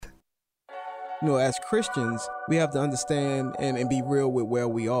As Christians, we have to understand and be real with where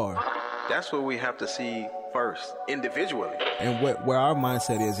we are. That's what we have to see first, individually. And where our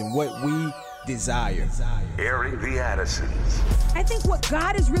mindset is and what we desire. Airing the Addisons. I think what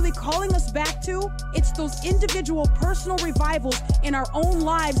God is really calling us back to, it's those individual personal revivals in our own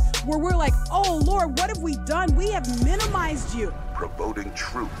lives where we're like, oh Lord, what have we done? We have minimized you. Promoting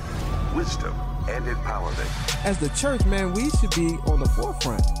truth, wisdom, and empowerment. As the church, man, we should be on the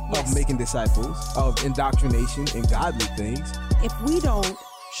forefront of making disciples, of indoctrination and godly things. If we don't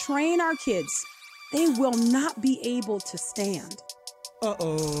train our kids, they will not be able to stand.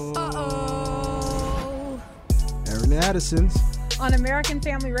 Uh-oh. Uh-oh. Airing the Addisons. On American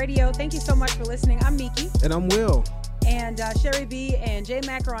Family Radio, thank you so much for listening. I'm Miki. And I'm Will. And Sherry B and J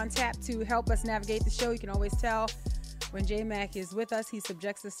Mac are on tap to help us navigate the show. You can always tell when J Mac is with us, he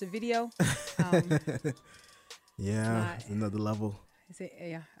subjects us to video. It's another level.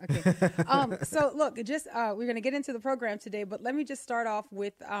 Yeah, okay. So look, we're going to get into the program today, but let me just start off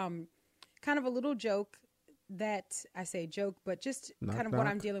with kind of a little joke that I say joke, but just kind of what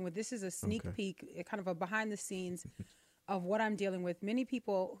I'm dealing with. This is a sneak peek, kind of a behind the scenes of what I'm dealing with. Many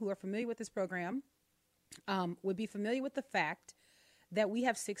people who are familiar with this program would be familiar with the fact that we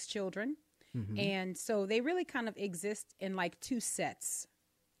have 6 children. Mm-hmm. And so they really kind of exist in like 2 sets.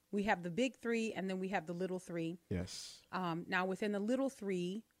 We have the big 3 and then we have the little 3. Yes. Now within the little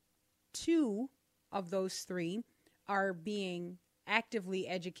 3, 2 of those 3 are being actively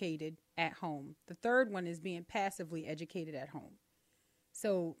educated at home. The third one is being passively educated at home.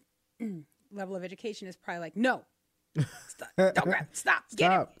 So level of education is probably like, no, stop, don't grab, stop,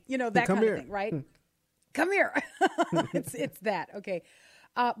 get it. You know, that kind of thing, right? Come here. It's that. Okay.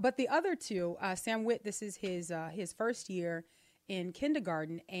 But the other 2, Sam Witt, this is his first year in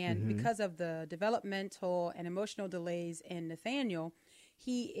kindergarten. And because of the developmental and emotional delays in Nathaniel,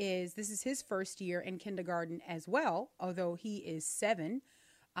 this is his first year in kindergarten as well, although he is 7.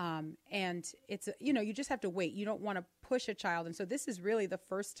 And it's, you just have to wait. You don't want to push a child. And so this is really the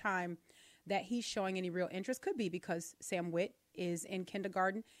first time that he's showing any real interest. Could be because Sam Witt is in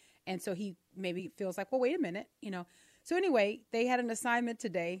kindergarten. And so he maybe feels like, well, wait a minute, So anyway, they had an assignment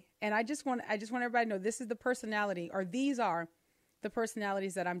today, and I just want everybody to know this is the personality, or these are the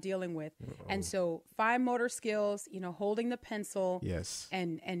personalities that I'm dealing with. Uh-oh. And so fine motor skills, holding the pencil. Yes.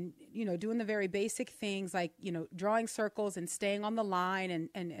 And doing the very basic things like, drawing circles and staying on the line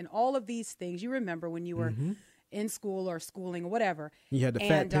and all of these things. You remember when you were in school or schooling or whatever. You had the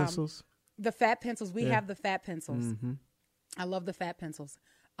fat pencils? The fat pencils. We have the fat pencils. Mm-hmm. I love the fat pencils.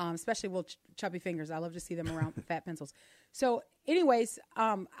 Especially chubby fingers. I love to see them around fat pencils. So anyways,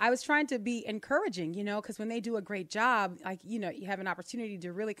 I was trying to be encouraging, because when they do a great job, like, you have an opportunity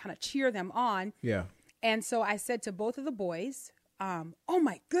to really kind of cheer them on. Yeah. And so I said to both of the boys, oh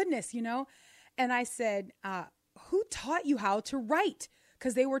my goodness, and I said, who taught you how to write?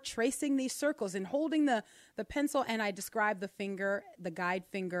 Because they were tracing these circles and holding the pencil. And I described the finger, the guide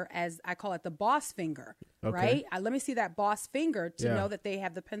finger, as I call it the boss finger, right? Let me see that boss finger to know that they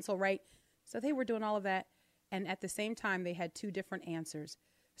have the pencil right. So they were doing all of that. And at the same time, they had 2 different answers.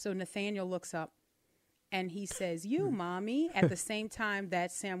 So Nathaniel looks up and he says, you, mommy, at the same time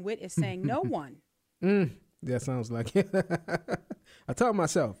that Sam Witt is saying no one. That sounds like it. I taught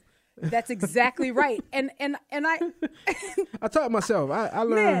myself. That's exactly right. And I I taught myself. I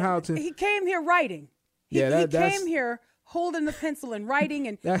learned how to. He came here writing. He came here holding the pencil and writing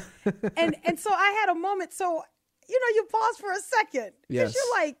and and so I had a moment. So you pause for a second because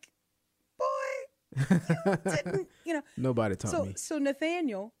you're like, boy, you didn't. Nobody taught me. So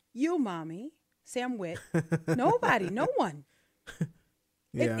Nathaniel, you, mommy, Sam Witt, nobody, no one.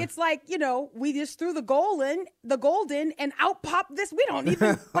 Yeah. It's like, we just threw the gold in and out popped this. We don't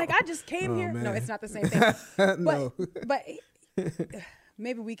even, I just came here. Man. No, it's not the same thing. No. But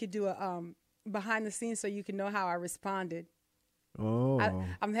maybe we could do a behind the scenes so you can know how I responded. Oh.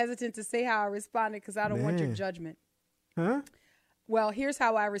 I'm hesitant to say how I responded because I don't want your judgment. Huh? Well, here's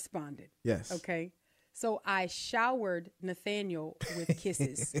how I responded. Yes. Okay. So I showered Nathaniel with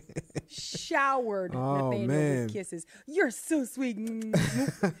kisses. Nathaniel with kisses. You're so sweet.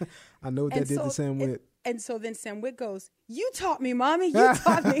 I know what that did to Sam Witt. And so then Sam Witt goes, you taught me, mommy. You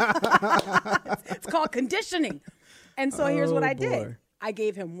taught me. It's called conditioning. And so here's what I did. I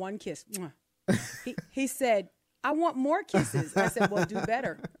gave him 1 kiss. He said, I want more kisses. I said, well, do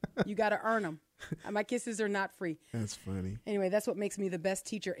better. You got to earn them. My kisses are not free. That's funny. Anyway, that's what makes me the best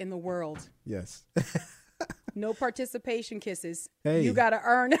teacher in the world. Yes. No participation kisses. Hey, you got to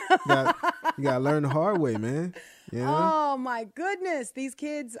earn. you got to learn the hard way, man. Oh, my goodness. These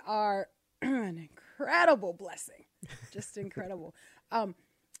kids are an incredible blessing. Just incredible.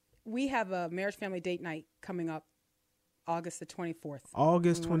 We have a marriage family date night coming up August the 24th.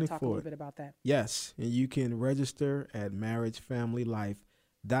 August 24th. We want to talk a little bit about that. Yes, and you can register at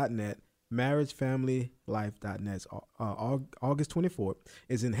marriagefamilylife.net. marriagefamilylife.net. August 24th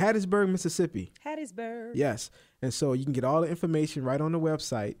is in Hattiesburg, Mississippi. Hattiesburg. Yes, and so you can get all the information right on the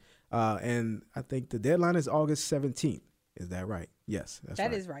website. And I think the deadline is August 17th. Is that right? Yes, that's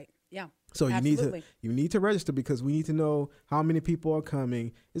right. That is right. Yeah. So Absolutely. you need to register because we need to know how many people are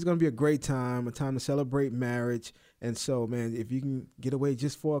coming. It's going to be a great time, a time to celebrate marriage. And so, man, if you can get away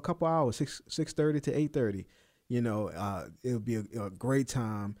just for a couple hours, 6:30 to 8:30, it'll be a great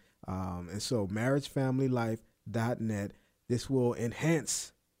time. And so marriagefamilylife.net, this will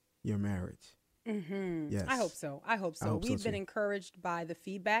enhance your marriage. Mm-hmm. Yes. I hope so. We've been encouraged by the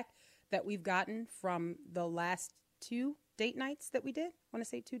feedback that we've gotten from the last 2 date nights that we did. I want to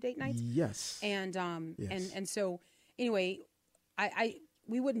say 2 date nights. Yes. And yes. and so anyway,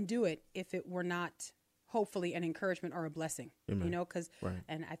 we wouldn't do it if it were not hopefully an encouragement or a blessing. Amen. Because right.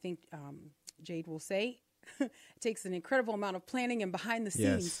 And I think Jade will say it takes an incredible amount of planning and behind the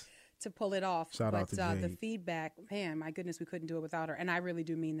scenes yes. to pull it off. Shout out to Jade. The feedback, man, my goodness, we couldn't do it without her. And I really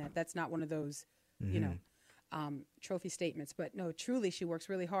do mean that. That's not one of those, trophy statements. But no, truly, she works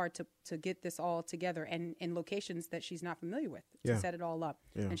really hard to get this all together and in locations that she's not familiar with to set it all up.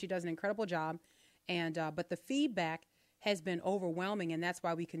 Yeah. And she does an incredible job. And but the feedback has been overwhelming, and that's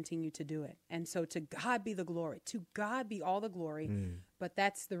why we continue to do it. And so to God be the glory. To God be all the glory. But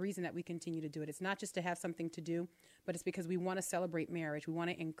that's the reason that we continue to do it. It's not just to have something to do, but it's because we want to celebrate marriage. We want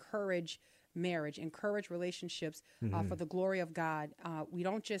to encourage marriage, encourage relationships for the glory of God. We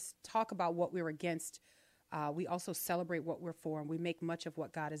don't just talk about what we're against. We also celebrate what we're for, and we make much of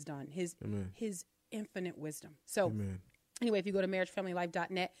what God has done, His infinite wisdom. So anyway, if you go to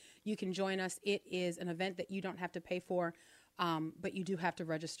marriagefamilylife.net, you can join us. It is an event that you don't have to pay for, but you do have to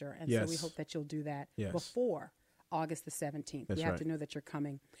register. And so we hope that you'll do that before August the 17th. That's you have right. to know that you're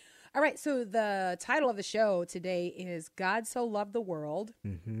coming. All right, so the title of the show today is God So Loved the World.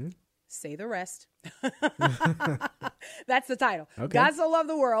 Say the rest. That's the title. Okay. God so loved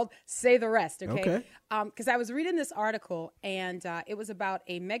the world, say the rest. Okay. Because I was reading this article, and it was about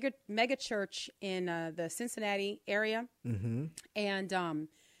a mega church in the Cincinnati area, and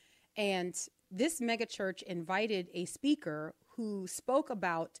this mega church invited a speaker who spoke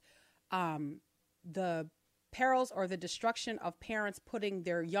about the perils or the destruction of parents putting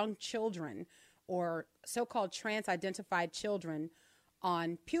their young children or so-called trans-identified children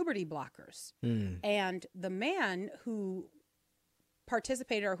on puberty blockers. And the man who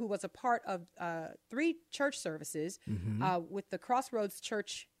participated or who was a part of 3 church services with the Crossroads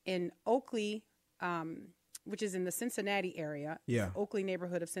Church in Oakley, which is in the Cincinnati area, Oakley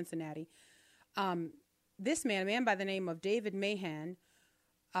neighborhood of Cincinnati. This man, a man by the name of David Mahan,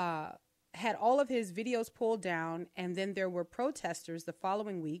 had all of his videos pulled down, and then there were protesters the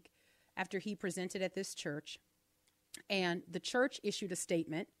following week after he presented at this church. And the church issued a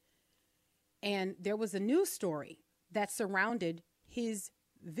statement, and there was a news story that surrounded his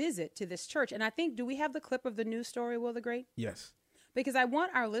visit to this church. And I think, do we have the clip of the news story, Will the Great? Yes. Because I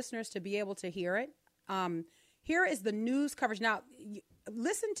want our listeners to be able to hear it. Here is the news coverage. Now,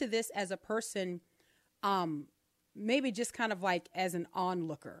 listen to this as a person, maybe just kind of like as an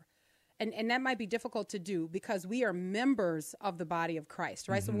onlooker. And that might be difficult to do because we are members of the body of Christ,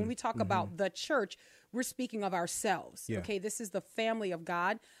 right? So when we talk about the church, we're speaking of ourselves, okay? This is the family of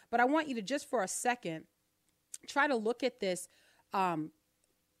God. But I want you to just for a second try to look at this from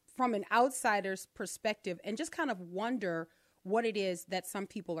an outsider's perspective and just kind of wonder what it is that some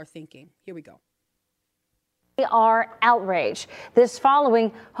people are thinking. Here we go. They are outraged. This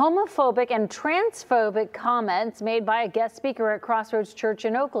following homophobic and transphobic comments made by a guest speaker at Crossroads Church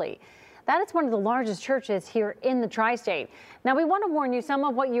in Oakley. That is one of the largest churches here in the tri-state. Now, we want to warn you, some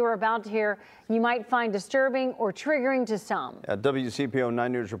of what you are about to hear you might find disturbing or triggering to some. WCPO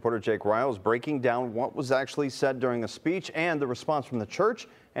 9 News reporter Jake Riles breaking down what was actually said during the speech and the response from the church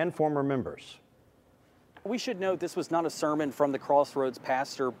and former members. We should note this was not a sermon from the Crossroads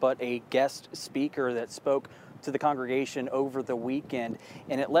pastor, but a guest speaker that spoke to the congregation over the weekend,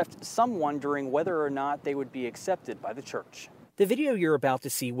 and it left some wondering whether or not they would be accepted by the church. The video you're about to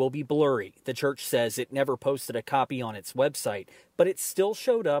see will be blurry. The church says it never posted a copy on its website, but it still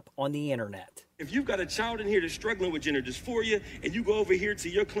showed up on the internet. If you've got a child in here that's struggling with gender dysphoria and you go over here to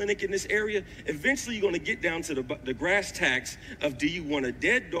your clinic in this area, eventually you're going to get down to the brass tacks of do you want a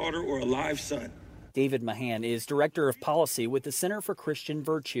dead daughter or a live son? David Mahan is director of policy with the Center for Christian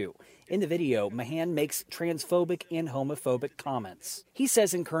Virtue. In the video, Mahan makes transphobic and homophobic comments. He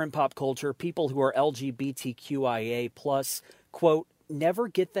says in current pop culture, people who are LGBTQIA+, quote, never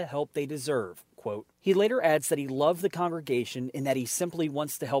get the help they deserve. Quote, he later adds that he loved the congregation and that he simply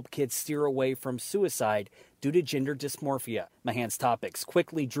wants to help kids steer away from suicide due to gender dysmorphia. Mahan's topics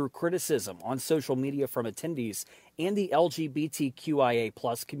quickly drew criticism on social media from attendees and the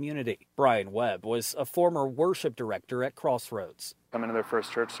LGBTQIA+ community. Brian Webb was a former worship director at Crossroads. Coming to their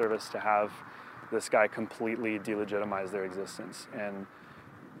first church service to have this guy completely delegitimize their existence, and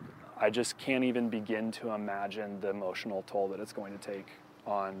I just can't even begin to imagine the emotional toll that it's going to take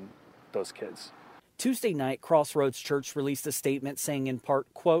on those kids. Tuesday night, Crossroads Church released a statement saying in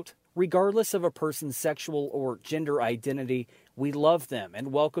part, quote, regardless of a person's sexual or gender identity, we love them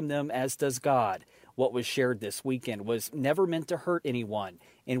and welcome them as does God. What was shared this weekend was never meant to hurt anyone,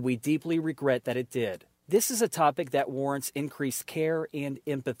 and we deeply regret that it did. This is a topic that warrants increased care and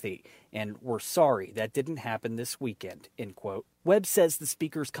empathy, and we're sorry that didn't happen this weekend, end quote. Webb says the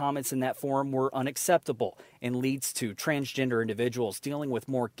speaker's comments in that forum were unacceptable and leads to transgender individuals dealing with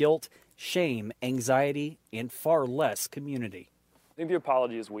more guilt, shame, anxiety, and far less community. I think the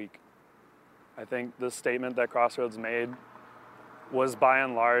apology is weak. I think the statement that Crossroads made was by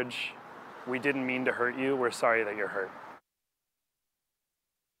and large, we didn't mean to hurt you, we're sorry that you're hurt.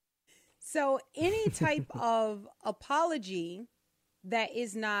 So any type of apology that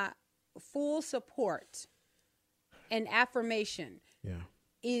is not full support and affirmation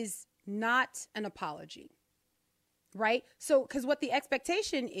is not an apology, right? So because what the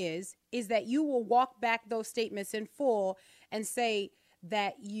expectation is that you will walk back those statements in full and say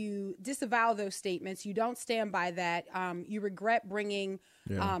that you disavow those statements, you don't stand by that, you regret bringing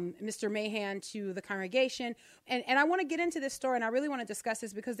Mr. Mahan to the congregation. And I want to get into this story, and I really want to discuss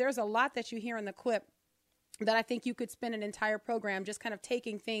this because there's a lot that you hear in the clip that I think you could spend an entire program just kind of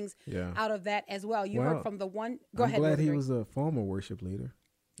taking things out of that as well. You heard from the one. Go ahead. I'm glad he was a former worship leader,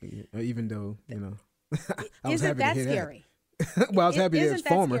 even though, I was Isn't happy that to hear scary? That. Well, I was happy he was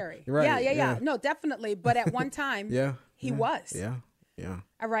former. Scary? Right. Yeah. No, definitely. But at one time, he was. Yeah.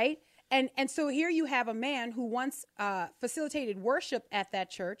 All right. And so here you have a man who once facilitated worship at that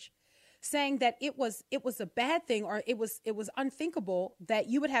church, saying that it was a bad thing, or it was unthinkable that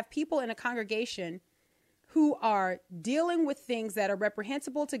you would have people in a congregation who are dealing with things that are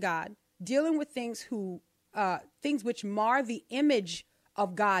reprehensible to God, dealing with things which mar the image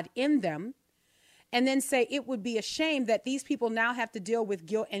of God in them, and then say it would be a shame that these people now have to deal with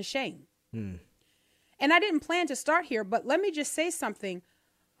guilt and shame. And I didn't plan to start here, but let me just say something.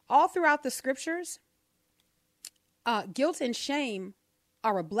 All throughout the scriptures, guilt and shame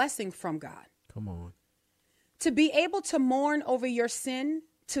are a blessing from God. Come on. To be able to mourn over your sin,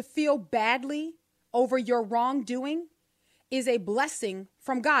 to feel badly over your wrongdoing, is a blessing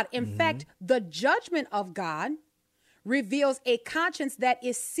from God. In fact, the judgment of God reveals a conscience that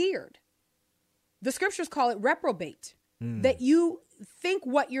is seared. The scriptures call it reprobate, that you think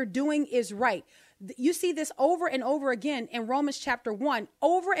what you're doing is right. You see this over and over again in Romans chapter 1,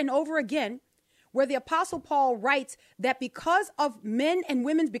 over and over again, where the Apostle Paul writes that because of men and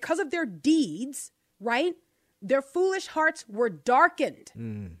women, because of their deeds, right, their foolish hearts were darkened.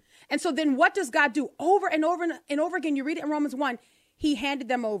 And so then what does God do? Over and over and over again, you read it in Romans 1, he handed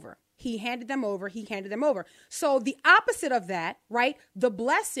them over. He handed them over. He handed them over. So the opposite of that, right, the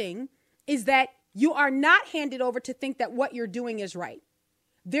blessing is that you are not handed over to think that what you're doing is right.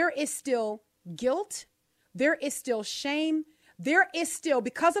 There is still guilt. There is still shame. There is still,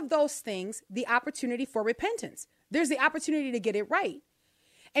 because of those things, the opportunity for repentance. There's the opportunity to get it right.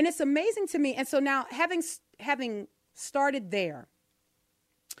 And it's amazing to me. And so now having started there,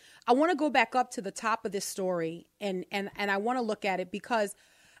 I want to go back up to the top of this story and I want to look at it because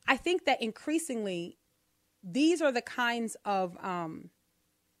I think that increasingly these are the kinds of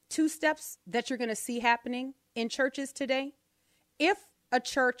two steps that you're going to see happening in churches today. If a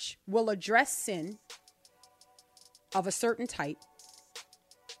church will address sin of a certain type,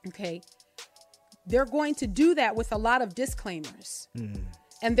 okay, they're going to do that with a lot of disclaimers.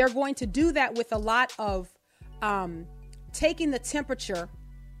 And they're going to do that with a lot of taking the temperature,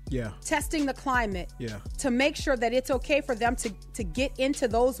 testing the climate, to make sure that it's okay for them to get into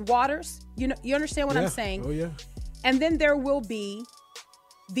those waters. You understand what I'm saying? Oh, yeah. And then there will be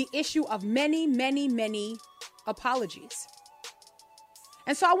the issue of many, many, many apologies.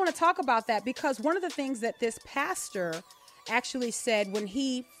 And so I want to talk about that because one of the things that this pastor actually said when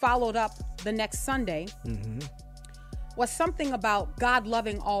he followed up the next Sunday was something about God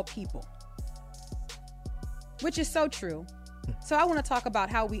loving all people, which is so true. So I want to talk about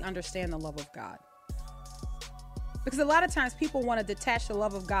how we understand the love of God. Because a lot of times people want to detach the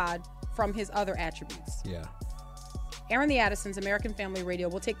love of God from his other attributes. Yeah. Aaron the Addisons, American Family Radio.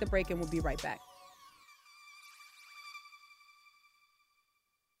 We'll take the break and we'll be right back.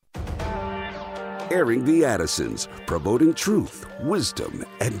 Airing the Addisons, promoting truth, wisdom,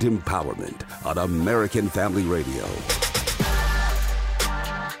 and empowerment on American Family Radio.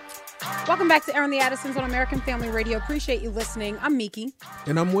 Welcome back to Airing the Addisons on American Family Radio. Appreciate you listening. I'm Miki.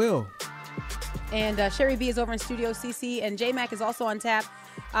 And I'm Will. And Sherry B is over in Studio CC. And J-Mac is also on tap,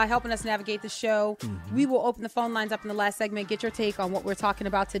 helping us navigate the show. Mm-hmm. We will open the phone lines up in the last segment. Get your take on what we're talking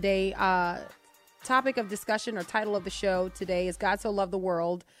about today. Topic of discussion or title of the show today is God So Loved the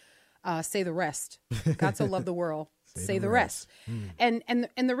World. Say the rest. God so loved the world. Say the rest. And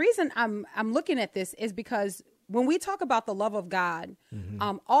the reason I'm looking at this is because when we talk about the love of God,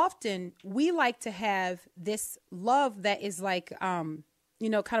 often we like to have this love that is like, kind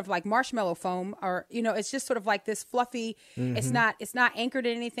of like marshmallow foam, or, it's just sort of like this fluffy. It's not anchored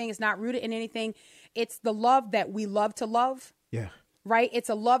in anything. It's not rooted in anything. It's the love that we love to love. Yeah. Right. It's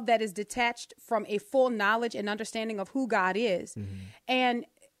a love that is detached from a full knowledge and understanding of who God is. And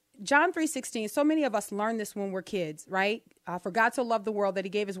John 3:16, so many of us learn this when we're kids, right? For God so loved the world that he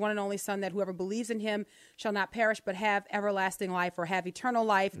gave his one and only son, that whoever believes in him shall not perish but have everlasting life, or have eternal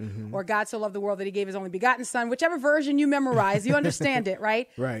life. Or God so loved the world that he gave his only begotten son. Whichever version you memorize, you understand it, right?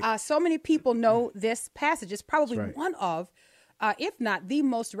 Right. So many people know this passage. It's probably one of, if not the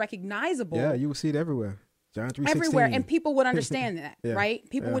most recognizable. Yeah, you will see it everywhere. John 3:16. Everywhere, and people would understand that, right?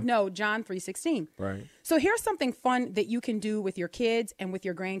 People would know John 3:16. Right. So here's something fun that you can do with your kids and with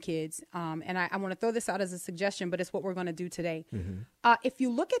your grandkids. And I want to throw this out as a suggestion, but it's what we're going to do today. If you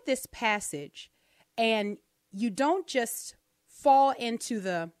look at this passage and you don't just fall into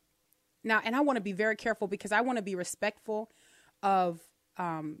now, and I want to be very careful because I want to be respectful of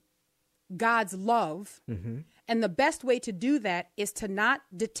God's love. And the best way to do that is to not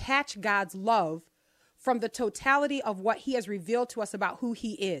detach God's love from the totality of what he has revealed to us about who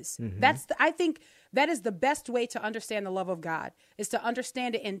he is. I think that is the best way to understand the love of God, is to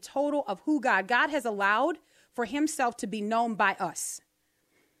understand it in total of who God has allowed for himself to be known by us.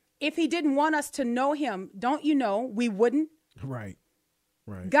 If he didn't want us to know him, don't you know, we wouldn't. Right.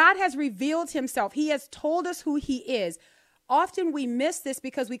 God has revealed himself. He has told us who he is. Often we miss this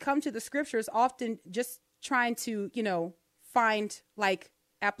because we come to the scriptures often just trying to, find like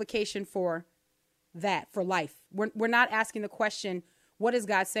application for that for life. We're not asking the question, what is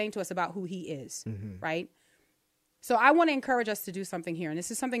God saying to us about who he is, right? So I want to encourage us to do something here. And this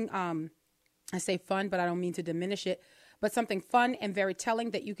is something, I say fun, but I don't mean to diminish it, but something fun and very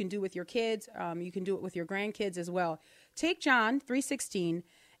telling that you can do with your kids. You can do it with your grandkids as well. Take John 3:16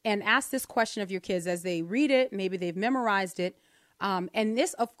 and ask this question of your kids as they read it. Maybe they've memorized it. And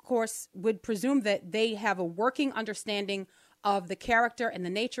this, of course, would presume that they have a working understanding of the character and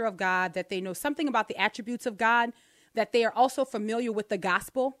the nature of God, that they know something about the attributes of God, that they are also familiar with the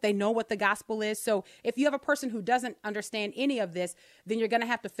gospel. They know what the gospel is. So if you have a person who doesn't understand any of this, then you're going to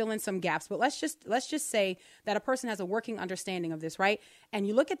have to fill in some gaps. But let's just say that a person has a working understanding of this, right? And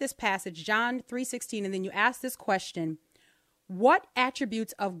you look at this passage, John 3:16, and then you ask this question: what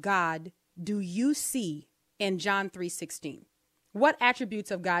attributes of God do you see in John 3:16? What attributes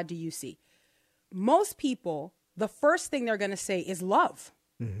of God do you see? Most people, the first thing they're going to say is love.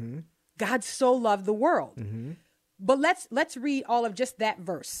 God so loved the world. But let's read all of just that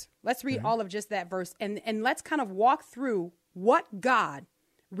verse. Let's read all of just that verse, and let's kind of walk through what God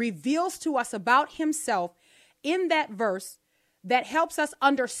reveals to us about himself in that verse that helps us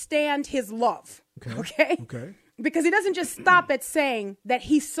understand his love. Okay. Because he doesn't just stop at saying that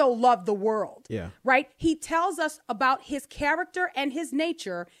he so loved the world. Right? He tells us about his character and his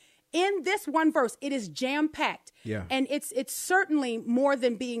nature in this one verse. It is jam-packed. And it's certainly more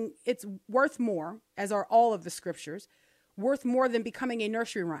than it's worth more, as are all of the scriptures, worth more than becoming a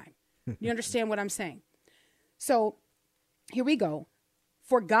nursery rhyme. You understand what I'm saying? So here we go.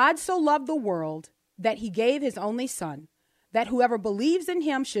 For God so loved the world that he gave his only son, that whoever believes in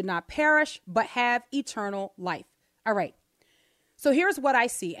him should not perish, but have eternal life. All right. So here's what I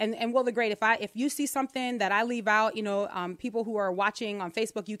see. And Will the Great, if you see something that I leave out, people who are watching on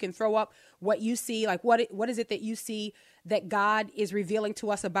Facebook, you can throw up what you see. Like what is it that you see that God is revealing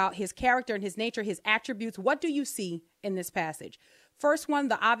to us about his character and his nature, his attributes? What do you see in this passage? First one,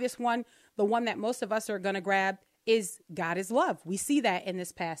 the obvious one, the one that most of us are going to grab, is God is love. We see that in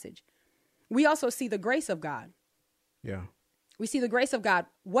this passage. We also see the grace of God. We see the grace of God.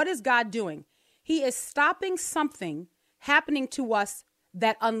 What is God doing? He is stopping something happening to us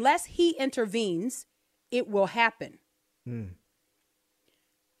that unless he intervenes, it will happen.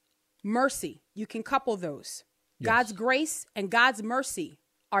 Mercy. You can couple those. God's grace and God's mercy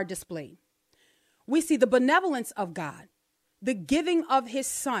are displayed. We see the benevolence of God, the giving of his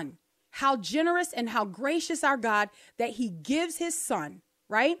son, how generous and how gracious our God that he gives his son,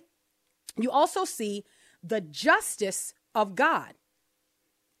 right? You also see the justice of God.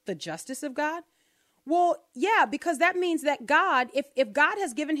 The justice of God? Well, yeah, because that means that God, if God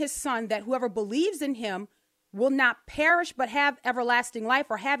has given his son that whoever believes in him will not perish but have everlasting life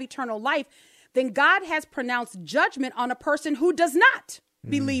or have eternal life, then God has pronounced judgment on a person who does not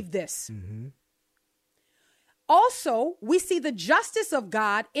believe this. Mm-hmm. Also, we see the justice of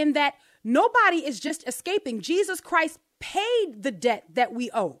God in that nobody is just escaping. Jesus Christ paid the debt that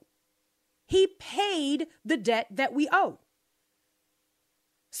we owe. He paid the debt that we owe.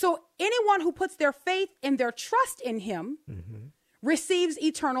 So anyone who puts their faith and their trust in him receives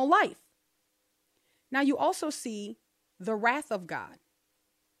eternal life. Now you also see the wrath of God.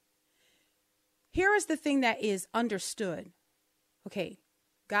 Here is the thing that is understood. Okay,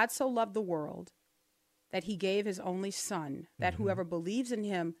 God so loved the world that he gave his only son, that whoever believes in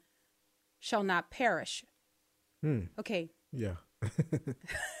him shall not perish. Okay. Yeah.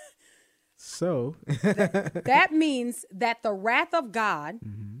 So that means that the wrath of God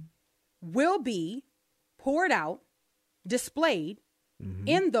will be poured out, displayed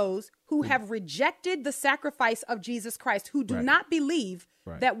in those who have rejected the sacrifice of Jesus Christ, who do not believe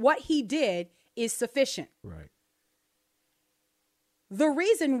that what he did is sufficient. Right. The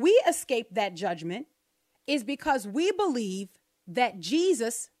reason we escape that judgment is because we believe that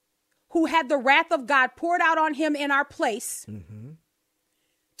Jesus, who had the wrath of God poured out on him in our place,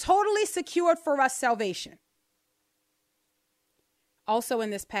 totally secured for us salvation. Also in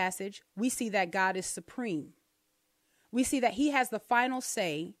this passage, we see that God is supreme. We see that he has the final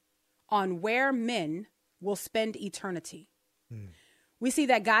say on where men will spend eternity. We see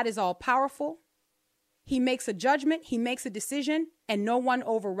that God is all powerful. He makes a judgment, he makes a decision, and no one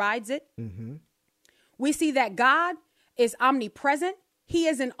overrides it. We see that God is omnipresent. He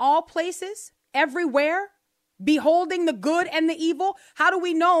is in all places, everywhere, beholding the good and the evil. How do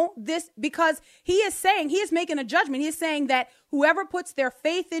we know this? Because he is making a judgment. He is saying that whoever puts their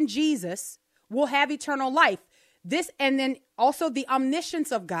faith in Jesus will have eternal life. This, and then also the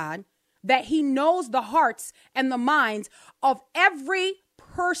omniscience of God, that he knows the hearts and the minds of every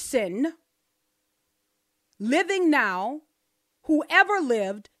person living now, who ever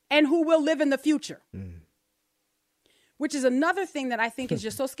lived, and who will live in the future. Which is another thing that I think is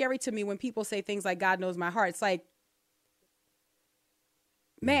just so scary to me when people say things like, God knows my heart. It's like,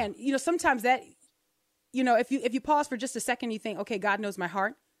 man, sometimes that, if you pause for just a second, you think, okay, God knows my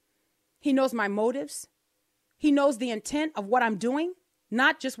heart. He knows my motives. He knows the intent of what I'm doing,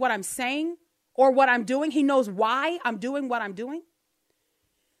 not just what I'm saying or what I'm doing. He knows why I'm doing what I'm doing.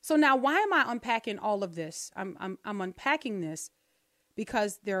 So now, why am I unpacking all of this? I'm unpacking this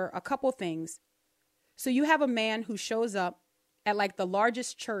because there are a couple things. So you have a man who shows up at like the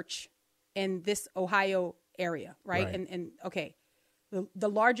largest church in this Ohio area, right? And okay, the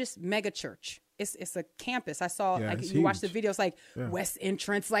largest mega church. It's a campus. I saw you watch the videos, like West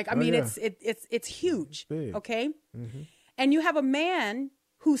Entrance. Like, I mean, it's huge. It's okay. And you have a man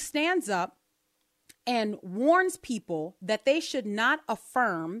who stands up and warns people that they should not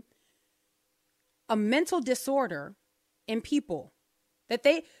affirm a mental disorder in people, that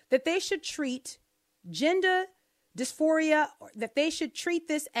they should treat gender dysphoria, that they should treat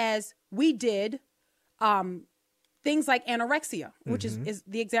this as we did things like anorexia, which is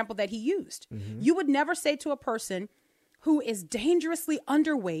the example that he used. You would never say to a person who is dangerously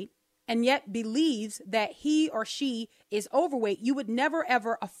underweight and yet believes that he or she is overweight, you would never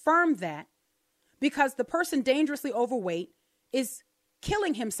ever affirm that, because the person dangerously overweight is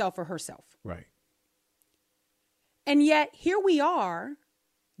killing himself or herself. Right. And yet here we are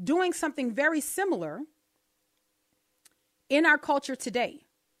doing something very similar in our culture today.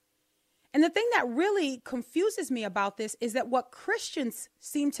 And the thing that really confuses me about this is that what Christians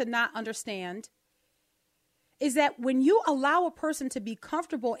seem to not understand is that when you allow a person to be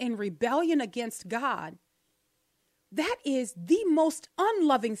comfortable in rebellion against God, that is the most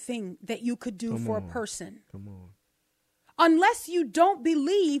unloving thing that you could do for a person. Come on. Unless you don't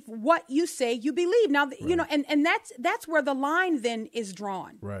believe what you say you believe. Now, and that's where the line then is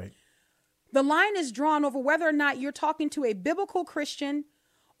drawn. Right. The line is drawn over whether or not you're talking to a biblical Christian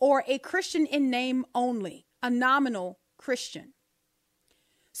or a Christian in name only, a nominal Christian.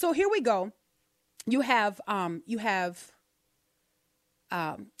 So here we go. You have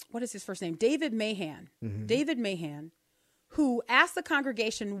what is his first name? David Mahan. David Mahan, who asked the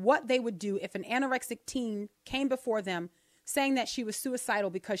congregation what they would do if an anorexic teen came before them saying that she was suicidal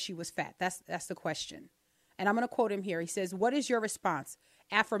because she was fat. That's the question. And I'm going to quote him here. He says, "What is your response?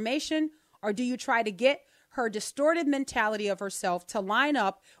 Affirmation, or do you try to get her distorted mentality of herself to line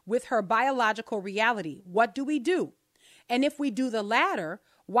up with her biological reality? What do we do? And if we do the latter,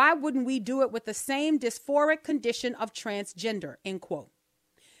 Why wouldn't we do it with the same dysphoric condition of transgender, end quote.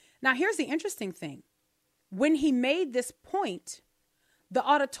 Now, here's the interesting thing. When he made this point, the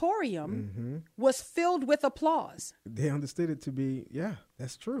auditorium was filled with applause. They understood it to be, yeah,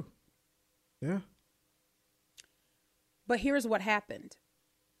 that's true. Yeah. But here's what happened.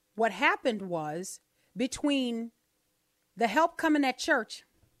 What happened was between the help coming at church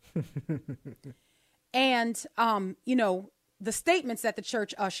and, the statements that the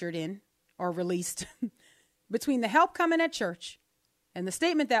church ushered in or released, between the help coming at church and the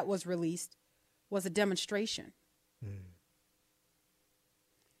statement that was released was a demonstration.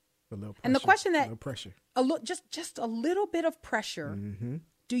 And the question that pressure. Just a little bit of pressure.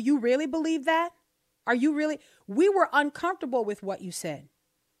 Do you really believe that? Are you really? We were uncomfortable with what you said.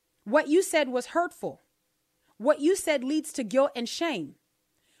 What you said was hurtful. What you said leads to guilt and shame.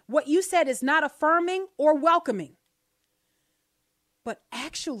 What you said is not affirming or welcoming. But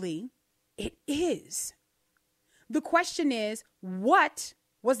actually, it is. The question is, what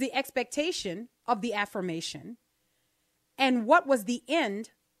was the expectation of the affirmation? And what was the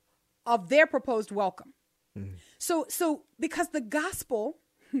end of their proposed welcome? So because the gospel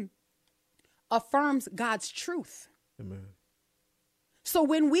affirms God's truth. Amen. So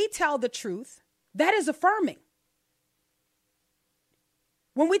when we tell the truth, that is affirming.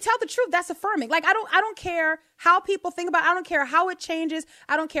 When we tell the truth, that's affirming. Like, I don't care how people think about it. I don't care how it changes.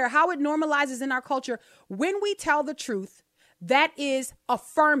 I don't care how it normalizes in our culture. When we tell the truth, that is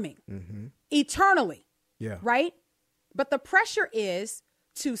affirming eternally. Yeah. Right? But the pressure is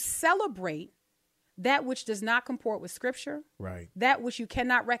to celebrate that which does not comport with Scripture. Right. That which you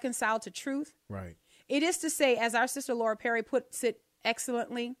cannot reconcile to truth. Right. It is to say, as our sister Laura Perry puts it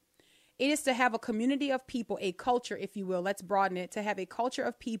excellently, it is to have a community of people, a culture, if you will, let's broaden it, to have a culture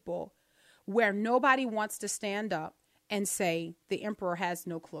of people where nobody wants to stand up and say the emperor has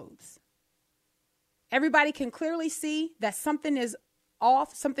no clothes. Everybody can clearly see that something is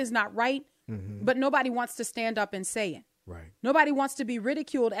off, something's not right, but nobody wants to stand up and say it. Right. Nobody wants to be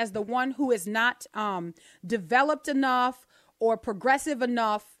ridiculed as the one who is not developed enough or progressive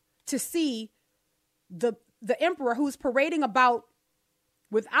enough to see the emperor who's parading about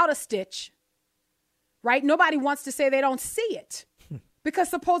without a stitch, right? Nobody wants to say they don't see it because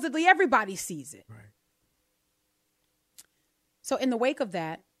supposedly everybody sees it. Right. So in the wake of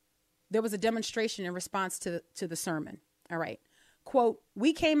that, there was a demonstration in response to the sermon. All right. Quote,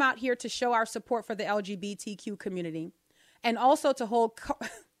 "We came out here to show our support for the LGBTQ community and also to hold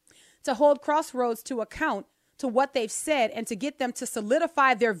Crossroads to account to what they've said and to get them to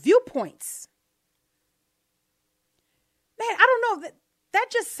solidify their viewpoints." Man, I don't know. That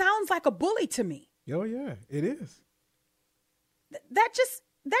just sounds like a bully to me. Oh, yeah, it is. That just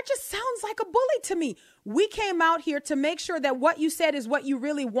sounds like a bully to me. We came out here to make sure that what you said is what you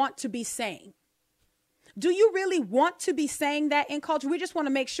really want to be saying. Do you really want to be saying that in culture? We just want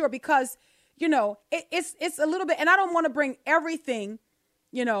to make sure because, it's a little bit, and I don't want to bring everything,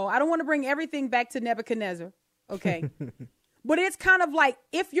 I don't want to bring everything back to Nebuchadnezzar. Okay. But it's kind of like,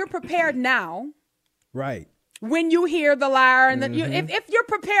 if you're prepared now. Right. When you hear the liar and if you're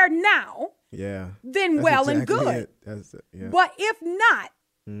prepared now, then that's well exactly and good. It. That's it. Yeah. But if not,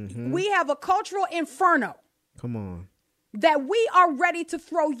 we have a cultural inferno. Come on. That we are ready to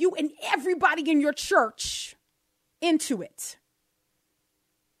throw you and everybody in your church into it.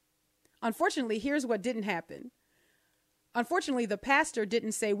 Unfortunately, here's what didn't happen. Unfortunately, the pastor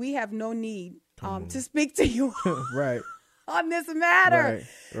didn't say, "We have no need to speak to you." Right. On this matter.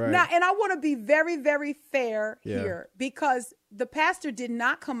 Right. Now, and I want to be very, very fair here because the pastor did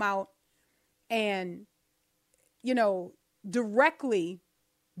not come out and, directly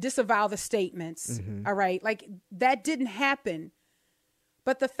disavow the statements. All right. Like that didn't happen.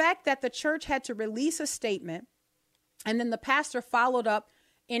 But the fact that the church had to release a statement and then the pastor followed up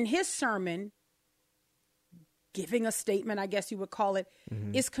in his sermon, giving a statement, I guess you would call it,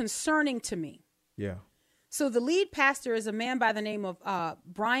 is concerning to me. Yeah. So the lead pastor is a man by the name of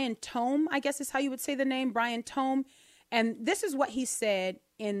Brian Tome, I guess is how you would say the name, Brian Tome. And this is what he said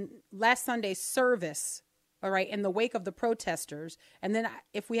in last Sunday's service, all right, in the wake of the protesters. And then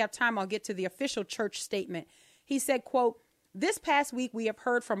if we have time, I'll get to the official church statement. He said, quote, "This past week, we have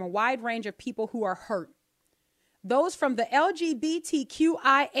heard from a wide range of people who are hurt. Those from the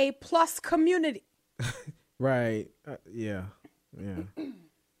LGBTQIA plus community." Right. Yeah.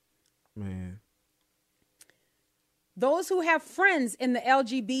 Man. "Those who have friends in the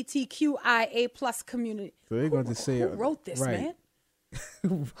LGBTQIA plus community." So they're going to say, who wrote this, right. man?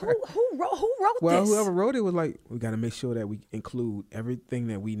 Who wrote this? Well, whoever wrote it was like, we got to make sure that we include everything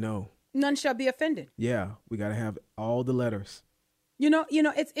that we know. None shall be offended. Yeah, we got to have all the letters.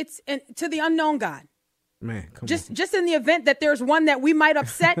 It's and to the unknown God. Man, come on. Just in the event that there's one that we might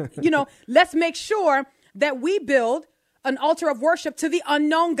upset, let's make sure that we build an altar of worship to the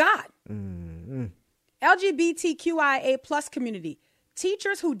unknown God. Mm-hmm. LGBTQIA plus community,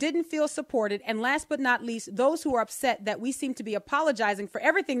 teachers who didn't feel supported, and last but not least, those who are upset that we seem to be apologizing for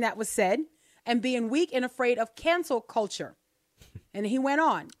everything that was said and being weak and afraid of cancel culture. And he went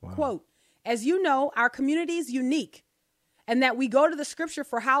on, quote, as you know, our community is unique and that we go to the scripture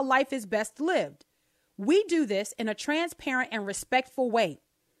for how life is best lived. We do this in a transparent and respectful way.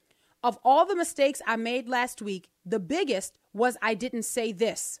 Of all the mistakes I made last week, the biggest was I didn't say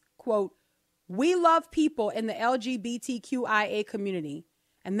this, quote, we love people in the LGBTQIA community,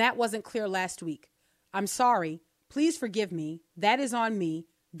 and that wasn't clear last week. I'm sorry. Please forgive me. That is on me.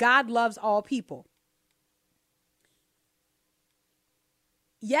 God loves all people.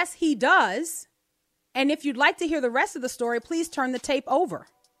 Yes, he does. And if you'd like to hear the rest of the story, please turn the tape over.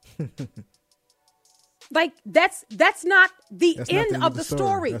 That's not the end of the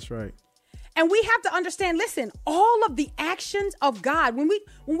story. That's right. And we have to understand, listen, all of the actions of God, when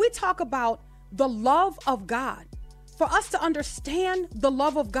we talk about the love of God, for us to understand the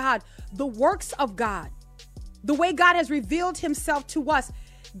love of God, the works of God, the way God has revealed himself to us,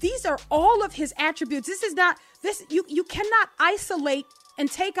 these are all of his attributes. You cannot isolate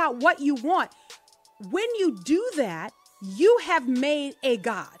and take out what you want. When you do that, you have made a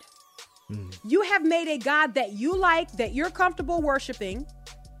God. You have made a God that you like, that you're comfortable worshiping,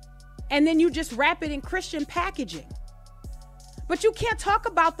 and then you just wrap it in Christian packaging. But you can't talk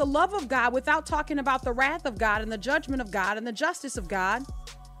about the love of God without talking about the wrath of God and the judgment of God and the justice of God,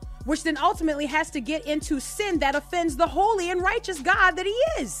 which then ultimately has to get into sin that offends the holy and righteous God that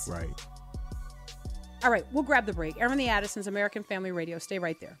he is. Right. All right, we'll grab the break. Erin the Addisons, American Family Radio. Stay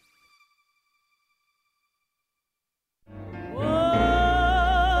right there.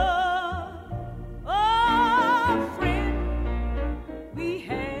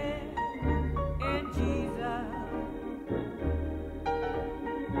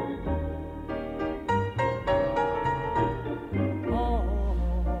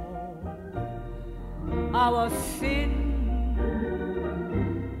 Our sin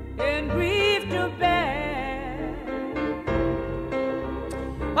and grief to bear.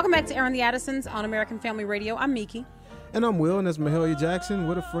 Welcome back to Erin the Addisons on American Family Radio. I'm Miki. And I'm Will, and that's Mahalia Jackson.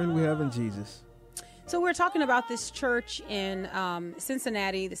 What a friend we have in Jesus. So we're talking about this church in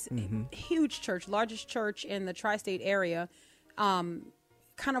Cincinnati, this huge church, largest church in the tri-state area, kind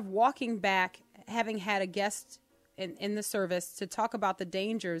of walking back, having had a guest in the service to talk about the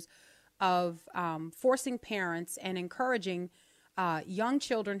dangers of forcing parents and encouraging young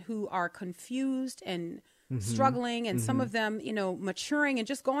children who are confused and struggling, and some of them, maturing and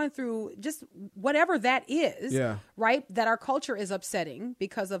just going through just whatever that is, right? That our culture is upsetting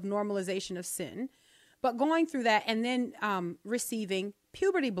because of normalization of sin, but going through that and then receiving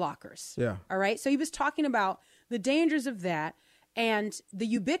puberty blockers. Yeah. All right. So he was talking about the dangers of that and the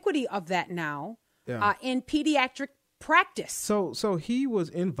ubiquity of that now in pediatric practice. So he was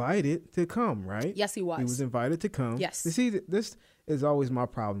invited to come, right? Yes, he was. He was invited to come. Yes. You see, this is always my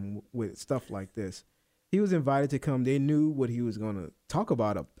problem with stuff like this. He was invited to come. They knew what he was going to talk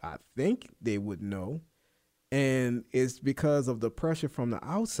about. I think they would know. And it's because of the pressure from the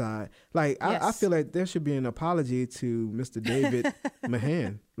outside. Like, yes. I feel like there should be an apology to Mr. David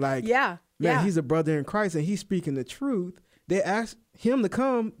Mahan. Like, he's a brother in Christ and he's speaking the truth. They asked him to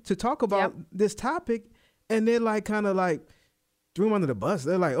come to talk about this topic. And they're like, kind of like threw him under the bus.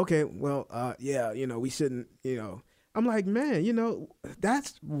 They're like, okay, well, we shouldn't, I'm like, man,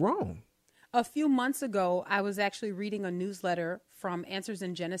 that's wrong. A few months ago, I was actually reading a newsletter from Answers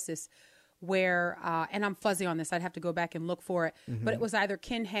in Genesis where, and I'm fuzzy on this, I'd have to go back and look for it, but it was either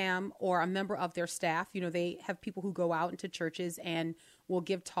Ken Ham or a member of their staff. They have people who go out into churches and will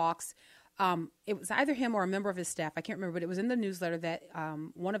give talks. It was either him or a member of his staff. I can't remember, but it was in the newsletter that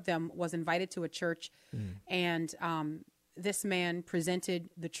one of them was invited to a church and this man presented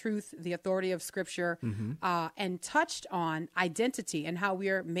the truth, the authority of Scripture, and touched on identity and how we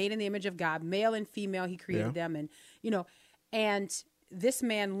are made in the image of God, male and female. He created them, and and this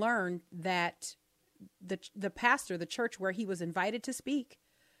man learned that the pastor, the church where he was invited to speak,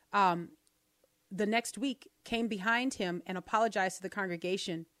 the next week came behind him and apologized to the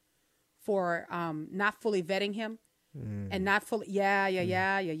congregation for not fully vetting him and not fully,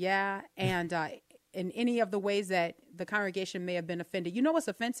 and in any of the ways that the congregation may have been offended. You know what's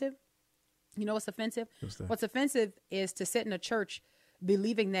offensive? What's offensive is to sit in a church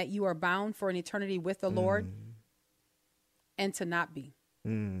believing that you are bound for an eternity with the Lord and to not be.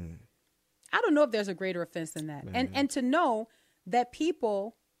 I don't know if there's a greater offense than that. And to know that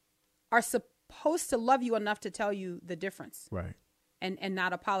people are supposed to love you enough to tell you the difference. Right. And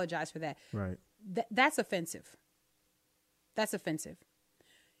not apologize for that. Right. That's offensive. That's offensive.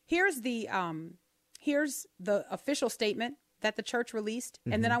 Here's the official statement that the church released.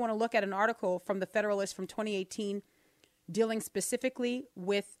 Mm-hmm. And then I want to look at an article from the Federalist from 2018 dealing specifically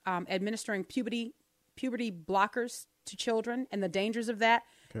with administering puberty blockers to children and the dangers of that.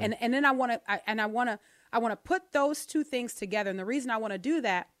 Okay. And then I want to put those two things together. And the reason I want to do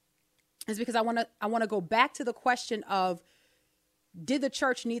that is because I want to go back to the question of, did the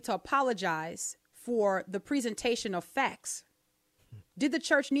church need to apologize for the presentation of facts? Did the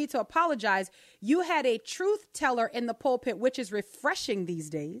church need to apologize? You had a truth teller in the pulpit, which is refreshing these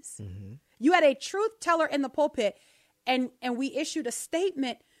days. Mm-hmm. You had a truth teller in the pulpit, and we issued a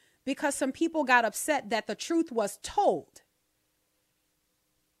statement because some people got upset that the truth was told.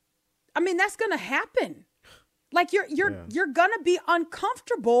 I mean, that's going to happen. Like you're going to be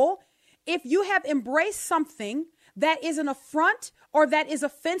uncomfortable if you have embraced something that is an affront or that is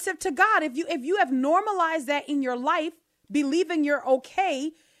offensive to God. If you have normalized that in your life, believing you're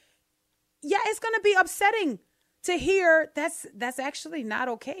okay, yeah, it's going to be upsetting to hear that's actually not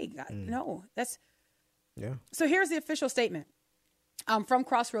okay. God, no, that's. Yeah. So here's the official statement from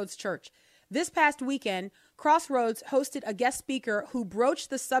Crossroads Church. This past weekend, Crossroads hosted a guest speaker who broached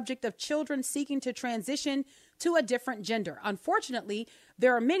the subject of children seeking to transition to a different gender. Unfortunately,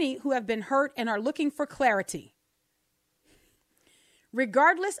 there are many who have been hurt and are looking for clarity.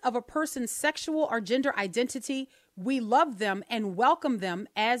 Regardless of a person's sexual or gender identity, we love them and welcome them,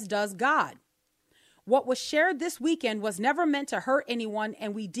 as does God. What was shared this weekend was never meant to hurt anyone,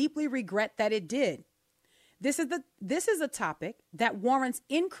 and we deeply regret that it did. This is a topic that warrants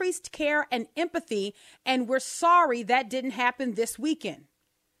increased care and empathy, and we're sorry that didn't happen this weekend.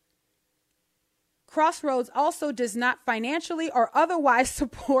 Crossroads also does not financially or otherwise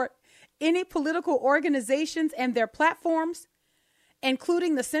support any political organizations and their platforms,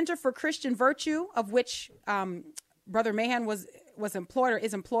 including the Center for Christian Virtue, of which Brother Mahan was employed or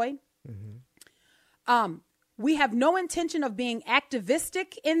is employed. Mm-hmm. We have no intention of being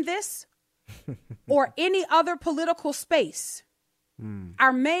activistic in this or any other political space.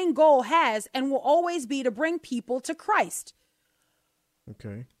 Our main goal has and will always be to bring people to Christ.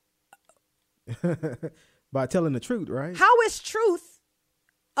 Okay. By telling the truth, right? How is truth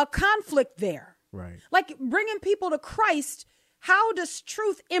a conflict there? Right. Like bringing people to Christ, how does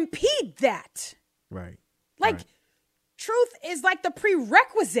truth impede that? Right. Like truth is like the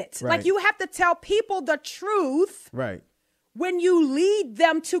prerequisite. Right. Like you have to tell people the truth. Right. When you lead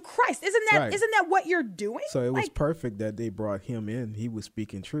them to Christ. Isn't that what you're doing? So it was perfect that they brought him in. He was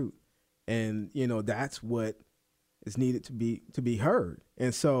speaking truth. And, that's what is needed to be heard.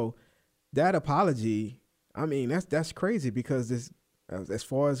 And so that apology, I mean, that's crazy because this, as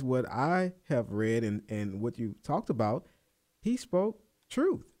far as what I have read and what you talked about, he spoke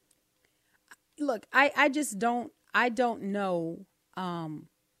truth. Look, I just don't know,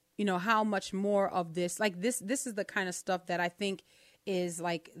 how much more of this, like this is the kind of stuff that I think is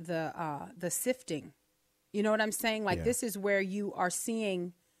like the sifting. You know what I'm saying? Like this is where you are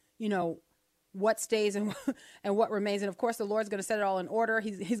seeing, what stays and what remains. And of course, the Lord's going to set it all in order.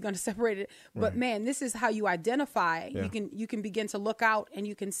 He's going to separate it. But man, this is how you identify. Yeah. You can begin to look out and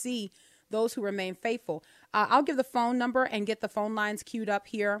you can see those who remain faithful. I'll give the phone number and get the phone lines queued up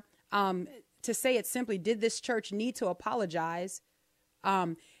here. To say it simply, did this church need to apologize?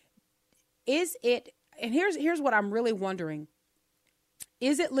 Is it, and here's what I'm really wondering.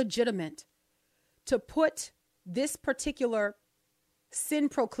 Is it legitimate to put this particular sin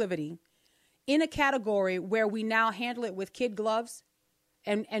proclivity in a category where we now handle it with kid gloves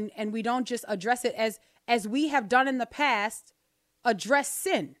and we don't just address it as we have done in the past, address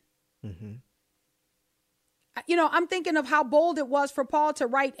sin? Mm-hmm. I'm thinking of how bold it was for Paul to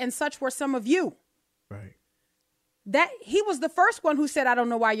write, and such were some of you. Right. That he was the first one who said, I don't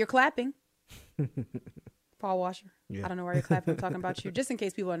know why you're clapping. Paul Washer. Yeah. I don't know why you're clapping. I'm talking about you, just in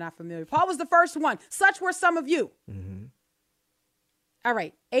case people are not familiar. Paul was the first one. Such were some of you. Mm-hmm. All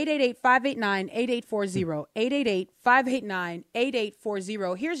right. 888-589-8840.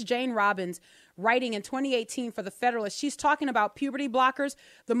 888-589-8840. Here's Jane Robbins writing in 2018 for the Federalist. She's talking about puberty blockers.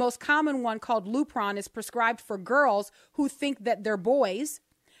 The most common one, called Lupron, is prescribed for girls who think that they're boys,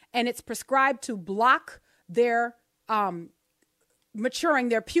 and it's prescribed to block their maturing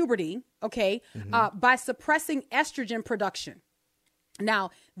their puberty, by suppressing estrogen production. Now,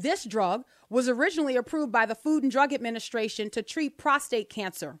 this drug was originally approved by the Food and Drug Administration to treat prostate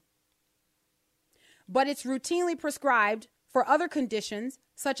cancer, but it's routinely prescribed for other conditions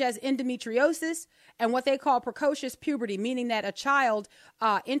such as endometriosis and what they call precocious puberty, meaning that a child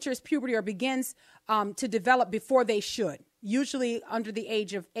enters puberty or begins to develop before they should, usually under the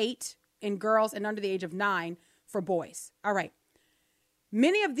age of 8 in girls and under the age of 9 for boys. All right.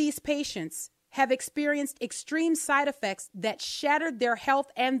 Many of these patients have experienced extreme side effects that shattered their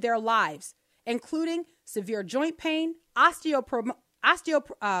health and their lives, including severe joint pain, osteoporosis,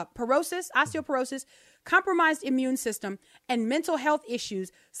 compromised immune system, and mental health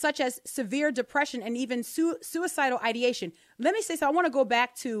issues such as severe depression and even suicidal ideation. Let me say so. I want to go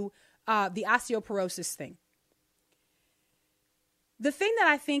back to the osteoporosis thing. The thing that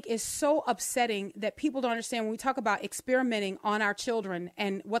I think is so upsetting that people don't understand when we talk about experimenting on our children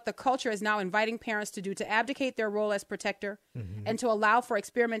and what the culture is now inviting parents to do, to abdicate their role as protector and to allow for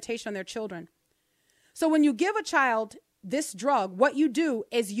experimentation on their children. So when you give a child this drug, what you do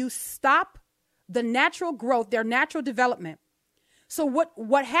is you stop the natural growth, their natural development. So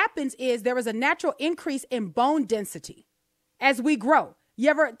what happens is there is a natural increase in bone density as we grow.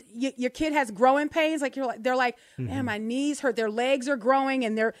 Your kid has growing pains, they're like, man, my knees hurt, their legs are growing,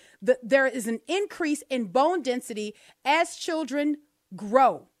 and there is an increase in bone density as children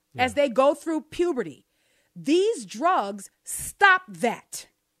grow, as they go through puberty. These drugs stop that.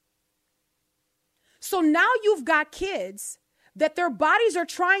 So now you've got kids that their bodies are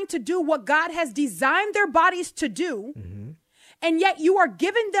trying to do what God has designed their bodies to do, and yet you are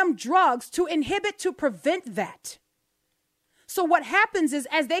giving them drugs to inhibit, to prevent that. So what happens is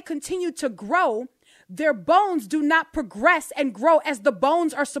as they continue to grow, their bones do not progress and grow as the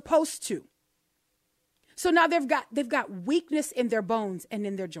bones are supposed to. So now they've got weakness in their bones and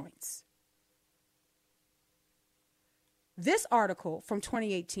in their joints. This article from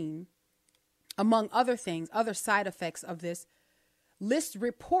 2018, among other things, other side effects of this, lists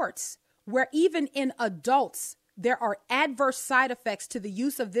reports where even in adults, there are adverse side effects to the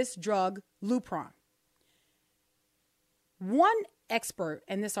use of this drug, Lupron. One expert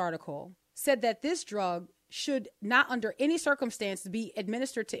in this article said that this drug should not under any circumstance be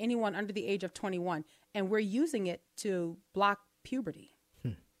administered to anyone under the age of 21, and we're using it to block puberty.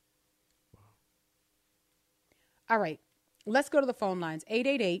 All right, let's go to the phone lines.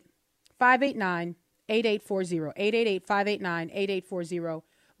 888-589-8840. 888-589-8840.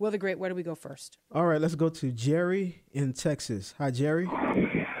 Will the Great, where do we go first? All right, let's go to Jerry in Texas. Hi, Jerry.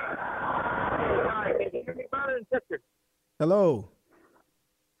 Hello.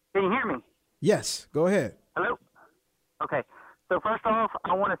 Can you hear me? Yes, go ahead. Hello? Okay. So first off,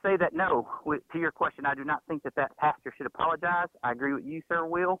 I want to say that no, to your question, I do not think that pastor should apologize. I agree with you, Sir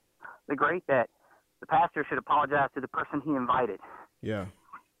Will, the Great, that the pastor should apologize to the person he invited. Yeah.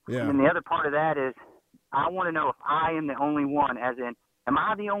 Yeah. And the other part of that is I want to know if I am the only one, as in, am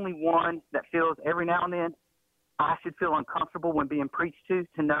I the only one that feels every now and then I should feel uncomfortable when being preached to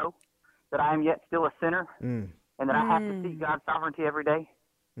know that I am yet still a sinner? And that I have to seek God's sovereignty every day?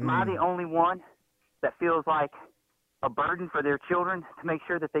 Am I the only one that feels like a burden for their children to make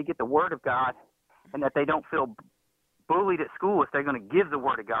sure that they get the Word of God and that they don't feel bullied at school if they're going to give the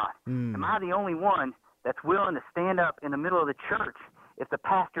Word of God? Am I the only one that's willing to stand up in the middle of the church if the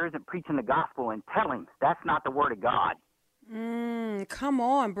pastor isn't preaching the gospel and tell him that's not the Word of God? Come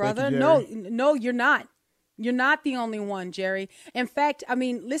on, brother. You, no, you're not. You're not the only one, Jerry. In fact, I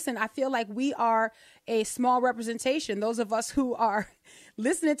mean, listen, I feel like we are a small representation. Those of us who are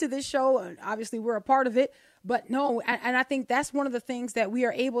listening to this show, and obviously we're a part of it, but no, and I think that's one of the things that we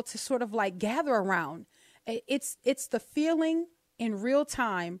are able to sort of like gather around. It's the feeling in real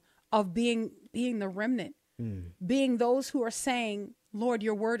time of being the remnant, being those who are saying, Lord,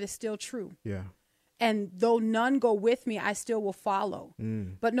 your word is still true. Yeah. And though none go with me, I still will follow.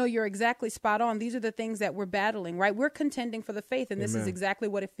 But no, you're exactly spot on. These are the things that we're battling, right? We're contending for the faith, and this is exactly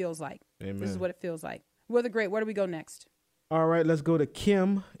what it feels like. Amen. This is what it feels like. We're the Great. Where do we go next? All right, let's go to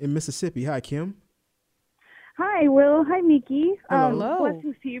Kim in Mississippi. Hi, Kim. Hi, Will. Hi, Miki. Hello.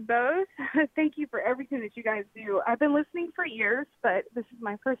 Blessings to you both. Thank you for everything that you guys do. I've been listening for years, but this is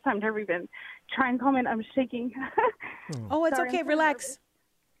my first time to ever even try and comment. I'm shaking. Oh, it's Sorry, okay. I'm so Relax.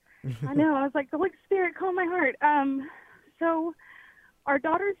 I know. I was like, the Holy Spirit, calm my heart. So our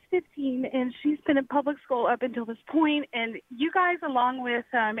daughter's 15, and she's been in public school up until this point. And you guys, along with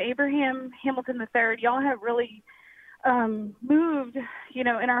Abraham Hamilton III, y'all have really moved, in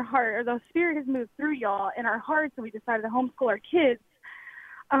our heart, or the Spirit has moved through y'all in our hearts, and we decided to homeschool our kids.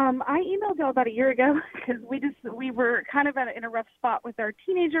 I emailed y'all about a year ago because we were kind of in a rough spot with our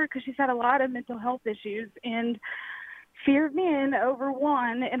teenager because she's had a lot of mental health issues, and fear of man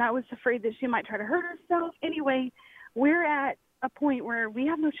overwon, and I was afraid that she might try to hurt herself. Anyway, we're at a point where we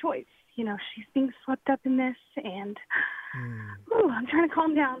have no choice. She's being swept up in this, and Ooh, I'm trying to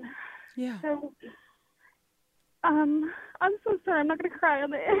calm down. Yeah. So, I'm so sorry. I'm not going to cry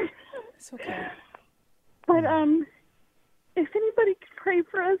on the air. It's okay. But, if anybody could pray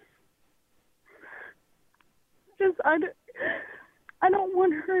for us, just, I don't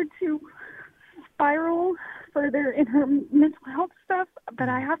want her to spiral further in her mental health stuff, but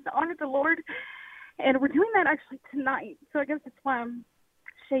I have to honor the Lord, and we're doing that actually tonight. So I guess that's why I'm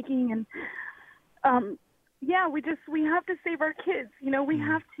shaking. And yeah, we have to save our kids. You know, we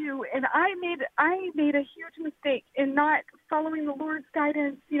have to. And I made a huge mistake in not following the Lord's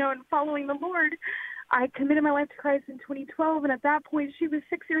guidance. You know, and following the Lord. I committed my life to Christ in 2012, and at that point, she was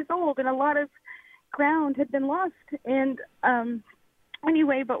 6 years old, and a lot of ground had been lost. And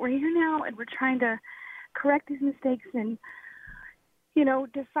anyway, but we're here now, and we're trying to correct these mistakes and, you know,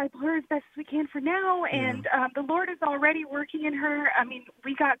 disciple her as best as we can for now. And the Lord is already working in her. I mean,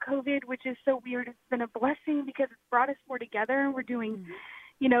 we got COVID, which is so weird. It's been a blessing because it's brought us more together, and we're doing,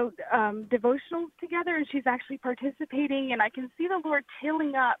 you know, devotionals together, and she's actually participating. And I can see the Lord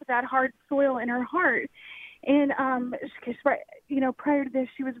tilling up that hard soil in her heart. And, you know, prior to this,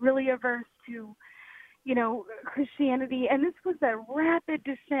 she was really averse to, you know, Christianity. And this was a rapid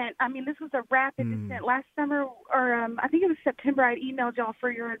descent. I mean, this was a rapid descent. Last summer, or I think it was September, I emailed y'all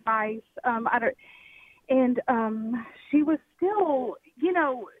for your advice. She was still, you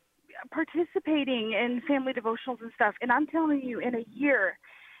know, participating in family devotionals and stuff. And I'm telling you, in a year,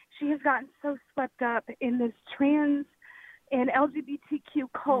 she has gotten so swept up in this trans and LGBTQ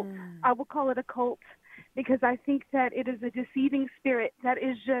cult. I will call it a cult because I think that it is a deceiving spirit that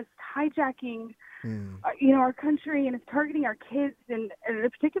is just hijacking you know, our country, and it's targeting our kids, and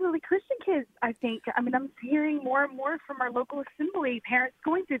particularly Christian kids, I think. I mean, I'm hearing more and more from our local assembly, parents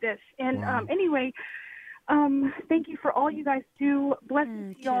going through this. And anyway, thank you for all you guys do.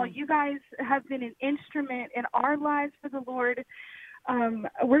 Blessings to y'all. You guys have been an instrument in our lives for the Lord.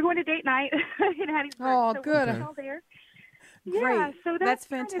 We're going to date night in Hattiesburg. Oh, so good. we're all there. Great. Yeah, so that's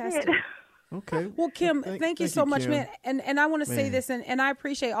fantastic. Kind of it. Okay. Well, Kim, thank you so much, Kim. man. And I want to say this, and I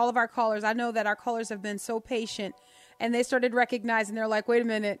appreciate all of our callers. I know that our callers have been so patient, and they started recognizing, they're like, wait a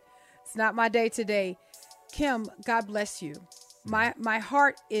minute, it's not my day today. Kim, God bless you. My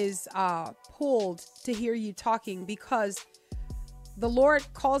heart is pulled to hear you talking, because the Lord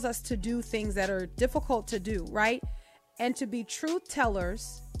calls us to do things that are difficult to do, right? And to be truth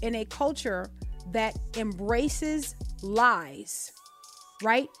tellers in a culture that embraces lies,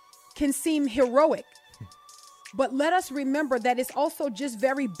 right? Can seem heroic, but let us remember that it's also just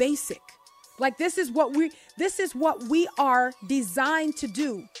very basic. Like this is what we are designed to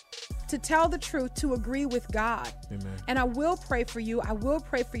do, to tell the truth, to agree with God. Amen. And I will pray for you. I will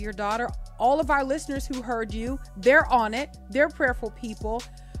pray for your daughter. All of our listeners who heard you, they're on it. They're prayerful people,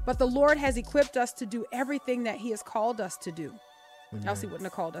 but the Lord has equipped us to do everything that he has called us to do. Amen. Else he wouldn't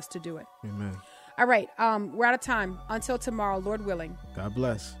have called us to do it. Amen. All right. We're out of time. Until tomorrow, Lord willing. God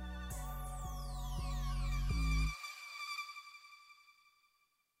bless.